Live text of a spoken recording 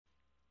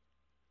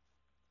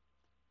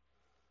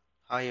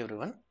Hi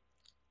everyone.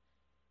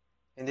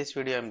 In this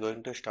video I am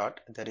going to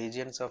start the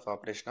regions of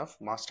operation of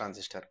MOS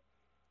transistor.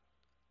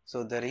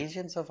 So the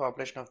regions of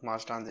operation of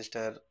MOS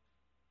transistor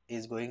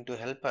is going to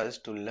help us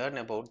to learn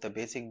about the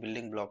basic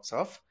building blocks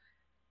of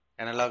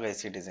analog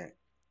IC design.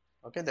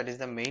 Okay, that is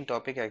the main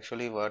topic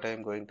actually what I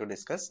am going to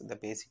discuss, the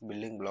basic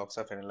building blocks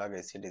of analog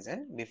IC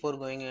design. Before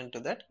going into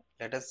that,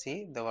 let us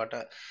see the what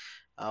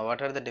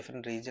are the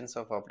different regions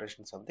of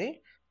operations of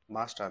the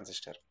MOS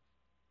transistor.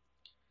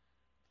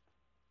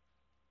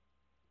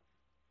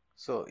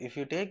 So if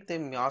you take the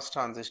MOS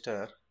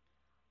transistor,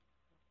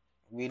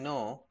 we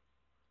know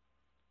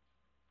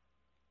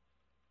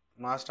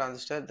MOS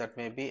transistor that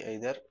may be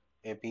either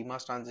a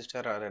PMOS transistor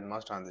or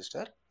NMOS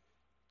transistor.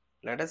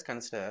 Let us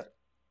consider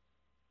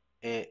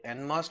a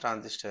NMOS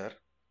transistor,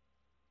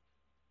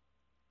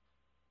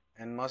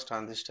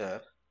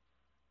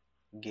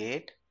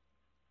 gate,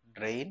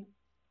 drain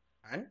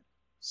and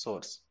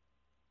source.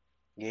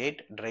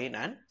 Gate, drain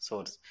and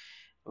source.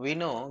 We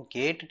know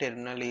gate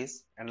terminal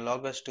is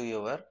analogous to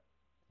your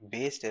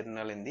base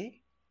terminal in the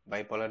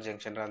bipolar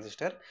junction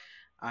transistor,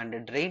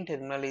 and drain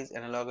terminal is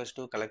analogous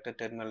to collector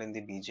terminal in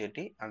the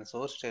BJT, and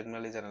source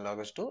terminal is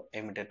analogous to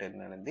emitter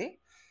terminal in the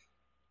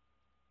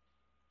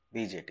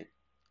BJT.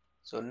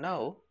 So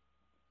now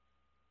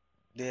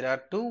there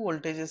are two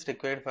voltages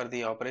required for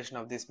the operation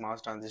of this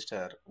MOS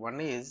transistor.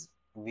 One is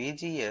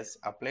VGS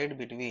applied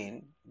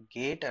between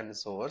gate and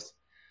source.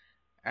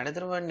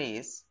 Another one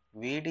is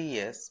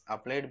VDS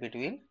applied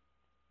between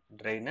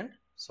drain and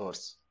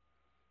source.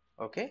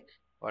 Okay,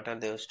 what are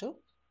those two?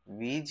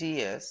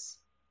 VGS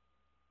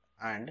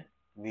and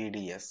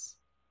VDS.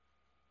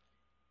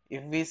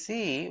 If we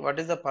see what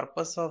is the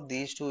purpose of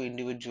these two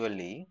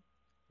individually,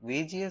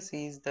 VGS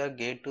is the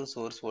gate to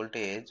source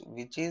voltage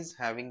which is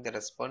having the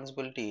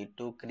responsibility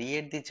to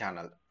create the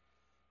channel.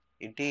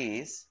 It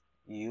is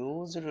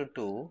used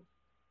to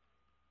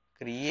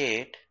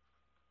create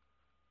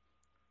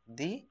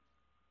the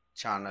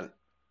channel.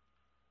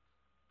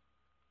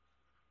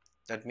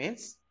 That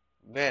means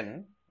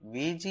when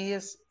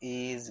VGS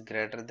is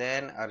greater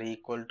than or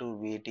equal to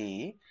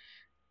VT,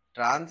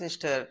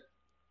 transistor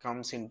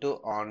comes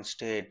into on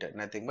state,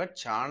 nothing but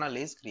channel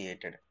is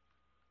created.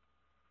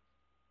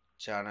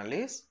 Channel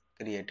is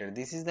created.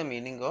 This is the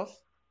meaning of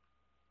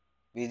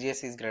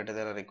VGS is greater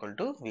than or equal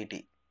to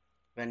VT.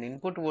 When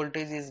input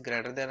voltage is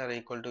greater than or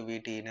equal to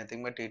VT,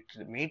 nothing but it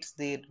meets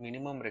the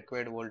minimum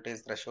required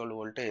voltage, threshold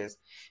voltage.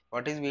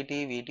 What is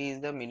VT? VT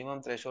is the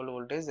minimum threshold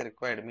voltage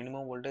required,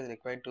 minimum voltage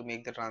required to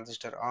make the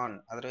transistor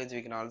on. Otherwise,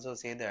 we can also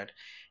say that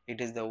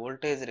it is the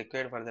voltage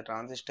required for the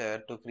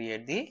transistor to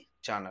create the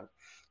channel.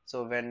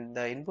 So when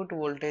the input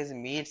voltage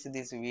meets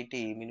this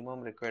VT, minimum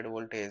required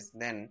voltage,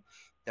 then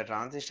the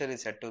transistor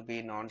is said to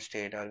be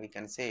non-state, or we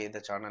can say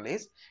the channel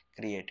is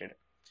created.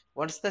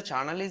 Once the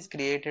channel is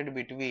created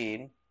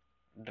between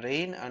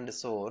drain and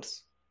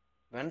source,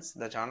 once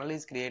the channel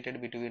is created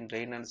between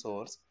drain and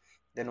source,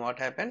 then what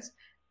happens?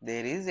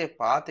 There is a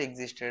path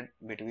existed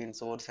between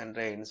source and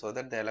drain so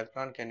that the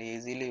electron can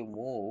easily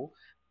move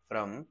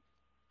from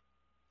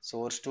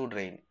source to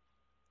drain.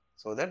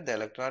 So that the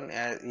electron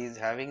is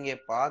having a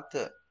path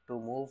to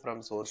move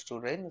from source to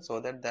drain, so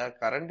that the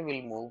current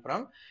will move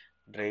from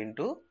drain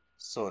to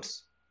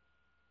source.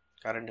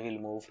 Current will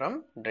move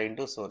from drain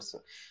to source.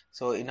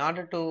 So in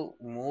order to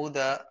move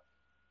the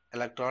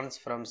electrons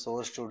from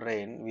source to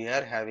drain, we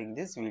are having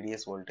this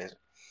VDS voltage.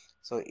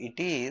 So it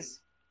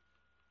is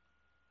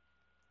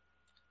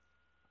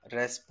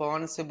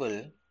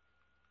responsible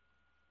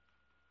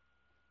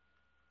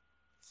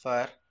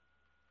for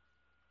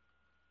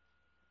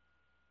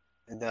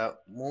the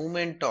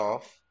movement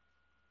of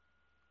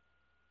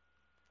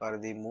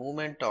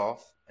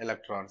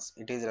electrons.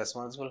 It is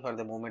responsible for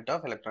the movement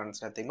of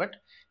electrons, nothing but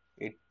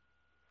it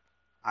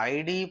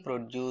ID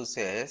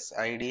produces,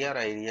 ID or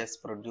IDS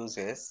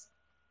produces,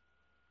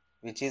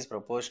 which is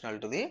proportional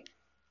to the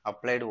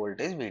applied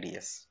voltage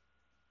VDS,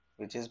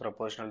 which is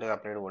proportional to the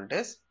applied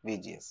voltage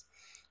VGS.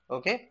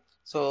 Okay,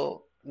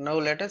 so now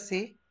let us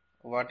see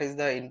what is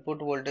the input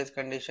voltage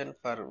condition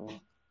for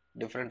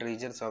different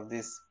regions of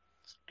this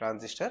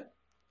transistor.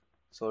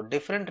 So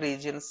different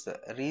regions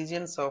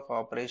of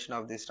operation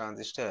of this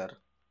transistor,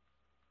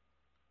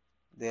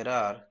 there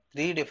are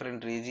three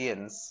different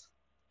regions.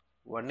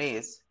 One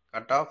is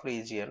cutoff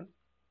region,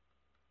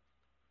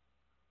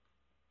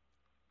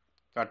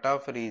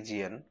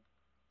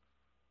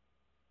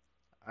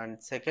 and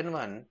second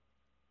one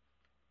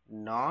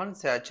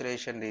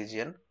non-saturation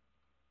region,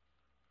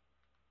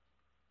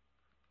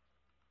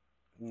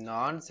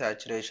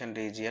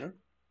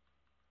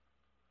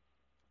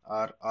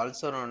 are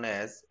also known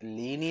as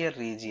linear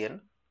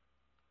region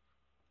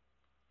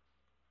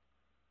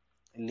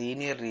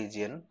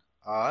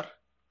or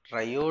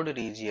triode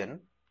region.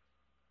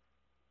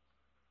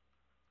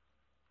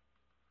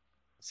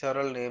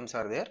 Several names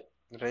are there.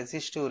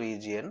 Resistive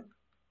region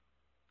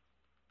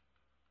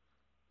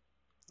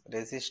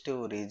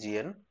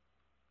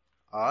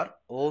or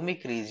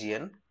ohmic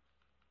region.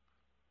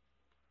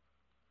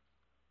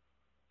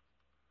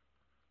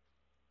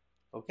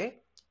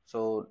 Okay,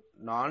 So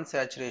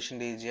non-saturation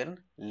region,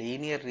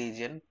 linear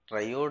region,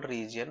 triode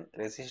region,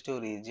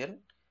 resistive region,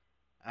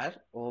 or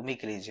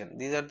ohmic region.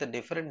 These are the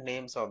different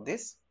names of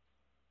this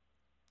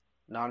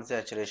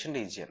non-saturation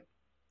region.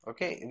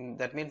 Okay,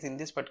 that means in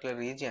this particular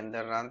region,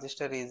 the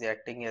transistor is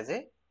acting as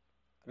a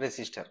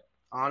resistor,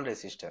 on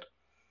resistor.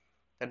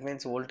 That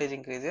means voltage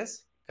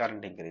increases,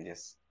 current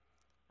increases.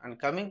 And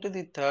coming to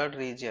the third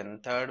region,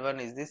 third one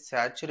is the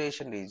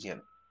saturation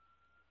region.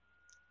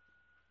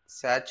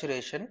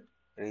 Saturation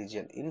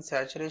region. In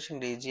saturation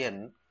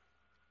region,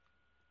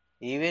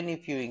 even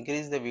if you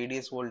increase the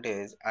VDS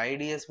voltage,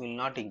 IDS will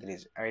not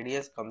increase.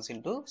 IDS comes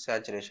into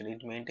saturation.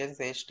 It maintains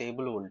a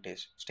stable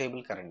voltage,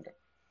 stable current.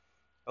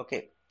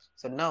 Okay.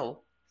 So now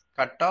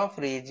cutoff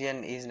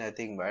region is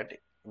nothing but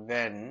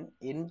when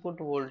input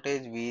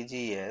voltage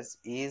VGS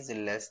is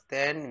less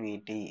than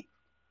VT.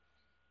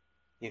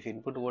 If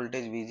input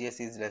voltage VGS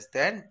is less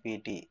than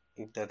VT,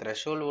 if the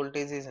threshold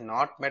voltage is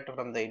not met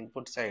from the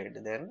input side,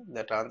 then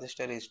the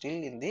transistor is still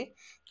in the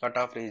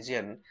cutoff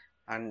region,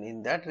 and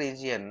in that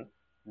region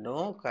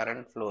no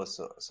current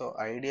flows. So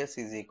IDS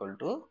is equal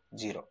to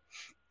 0.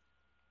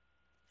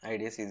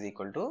 IDS is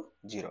equal to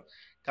 0.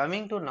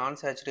 Coming to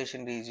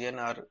non-saturation region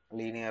or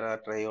linear or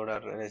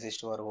triode or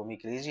resistive or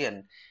ohmic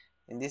region,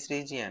 in this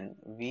region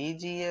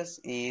VGS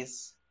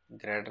is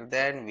greater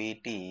than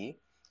VT,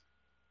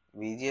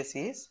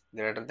 VGS is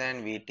greater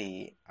than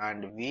VT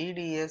and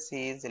VDS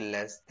is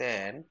less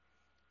than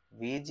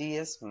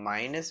VGS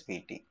minus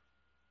VT.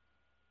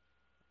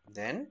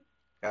 Then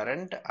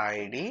current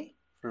ID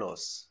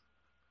flows.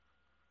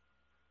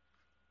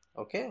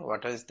 Okay,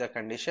 what is the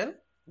condition?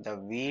 The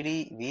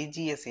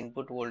VGS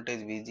input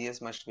voltage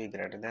VGS must be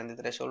greater than the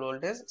threshold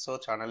voltage. So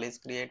channel is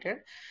created,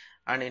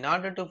 and in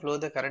order to flow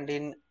the current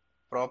in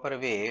proper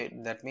way,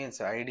 that means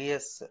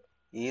IDS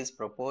is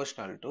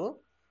proportional to,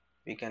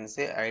 we can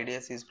say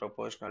IDS is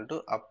proportional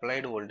to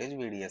applied voltage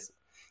VDS.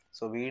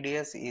 So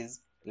VDS is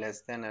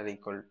less than or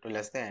equal to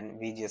less than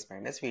VGS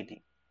minus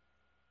VT.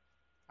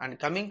 And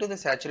coming to the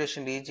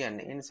saturation region,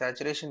 in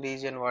saturation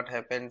region what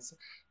happens?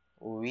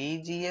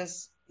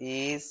 VGS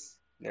is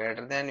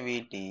greater than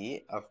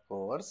VT, of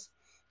course,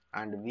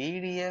 and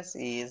VDS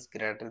is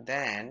greater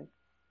than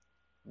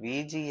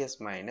VGS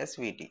minus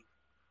VT.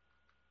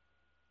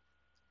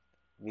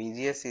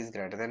 VGS is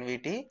greater than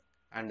VT,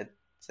 and the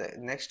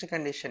next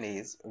condition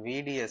is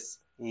VDS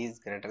is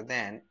greater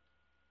than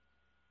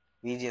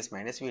VGS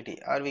minus VT,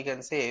 or we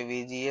can say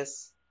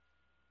VDS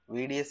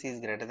is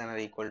greater than or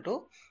equal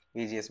to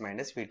VGS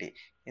minus VT.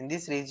 In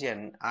this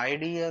region,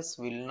 IDS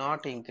will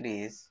not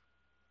increase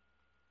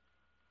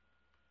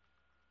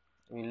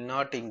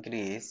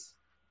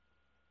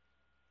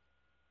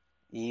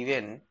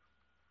even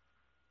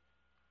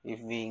if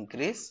we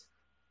increase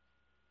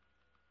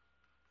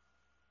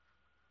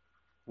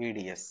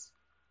VDS.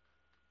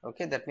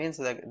 Okay, that means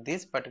that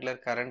this particular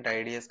current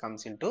IDS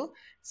comes into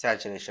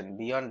saturation.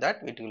 Beyond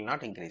that, it will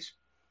not increase.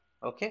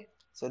 Okay,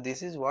 so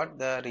this is what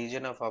the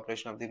region of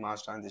operation of the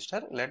MOS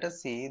transistor. Let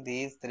us see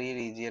these three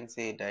regions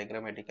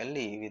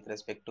diagrammatically with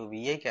respect to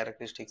VI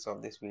characteristics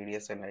of this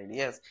VDS and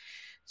IDS.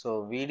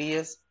 So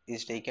VDS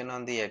is taken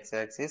on the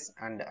x-axis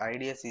and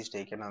IDS is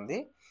taken on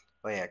the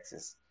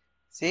y-axis.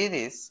 See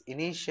this,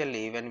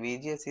 initially when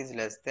VGS is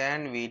less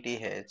than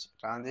VTH,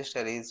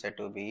 transistor is said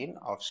to be in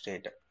off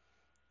state.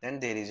 Then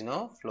there is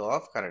no flow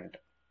of current.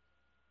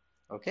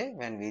 Okay,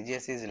 when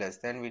VGS is less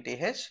than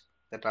VTH,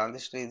 the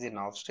transistor is in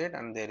off state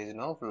and there is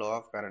no flow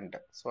of current.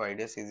 So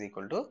IDS is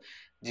equal to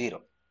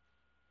 0.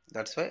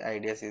 That's why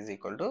IDS is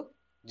equal to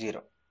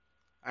 0.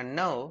 And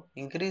now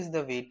increase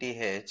the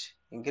VTH,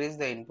 increase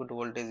the input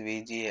voltage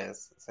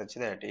VGS such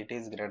that it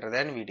is greater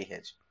than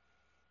VTH.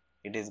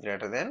 It is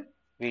greater than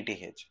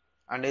VTH.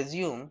 And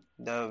assume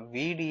the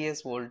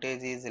VDS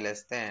voltage is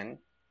less than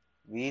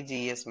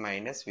VGS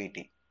minus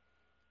VT.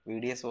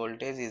 VDS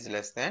voltage is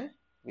less than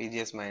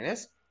VGS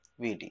minus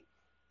VT.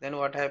 Then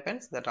what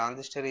happens? The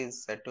transistor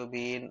is said to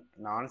be in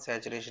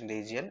non-saturation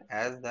region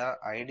as the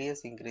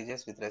IDS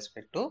increases with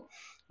respect to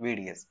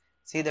VDS.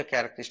 See the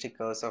characteristic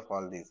curves of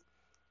all these.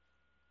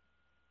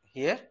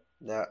 Here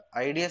the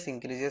IDS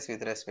increases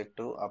with respect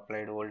to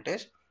applied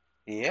voltage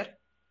here,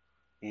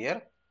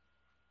 here,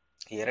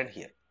 here and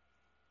here.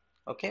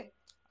 Okay,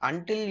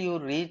 until you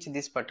reach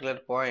this particular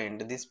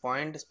point, this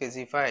point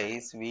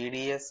specifies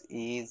VDS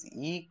is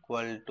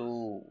equal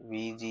to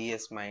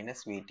VGS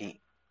minus VT.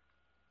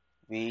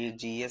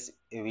 VDS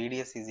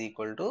is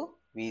equal to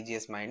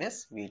VGS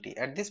minus VT.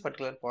 At this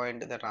particular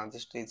point, the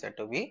transistor is said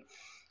to be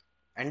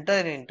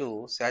entered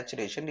into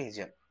saturation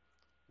region.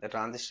 The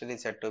transistor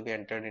is said to be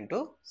entered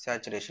into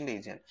saturation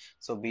region.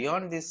 So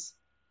beyond this,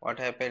 what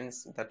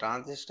happens? The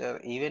transistor,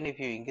 even if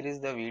you increase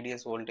the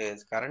VDS voltage,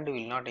 current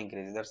will not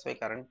increase. That's why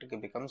current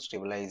becomes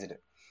stabilized.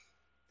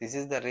 This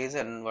is the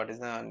reason. What is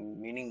the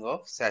meaning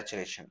of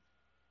saturation?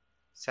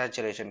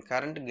 Saturation,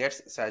 current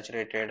gets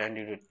saturated and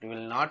it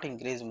will not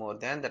increase more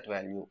than that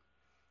value.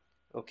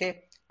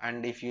 Okay,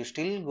 and if you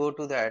still go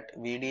to that,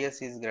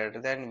 VDS is greater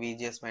than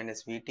VGS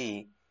minus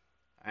VT,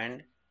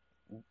 and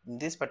in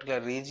this particular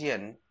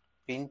region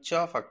pinch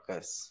off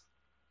occurs.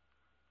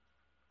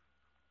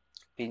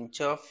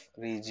 pinch off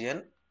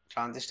region,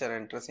 transistor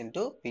enters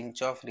into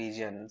pinch off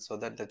region so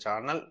that the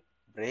channel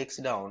breaks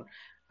down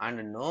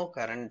and no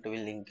current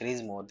will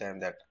increase more than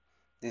that.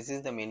 This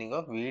is the meaning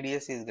of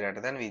VDS is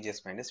greater than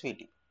VGS minus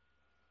VT.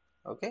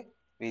 Okay,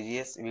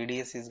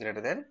 VDS is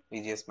greater than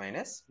VGS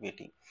minus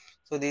VT.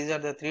 So these are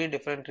the three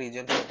different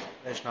regions of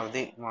operation of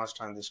the MOS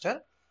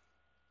transistor: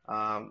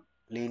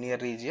 linear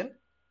region,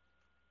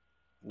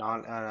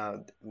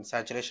 non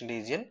saturation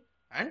region,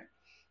 and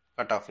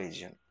cutoff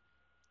region.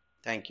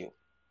 Thank you.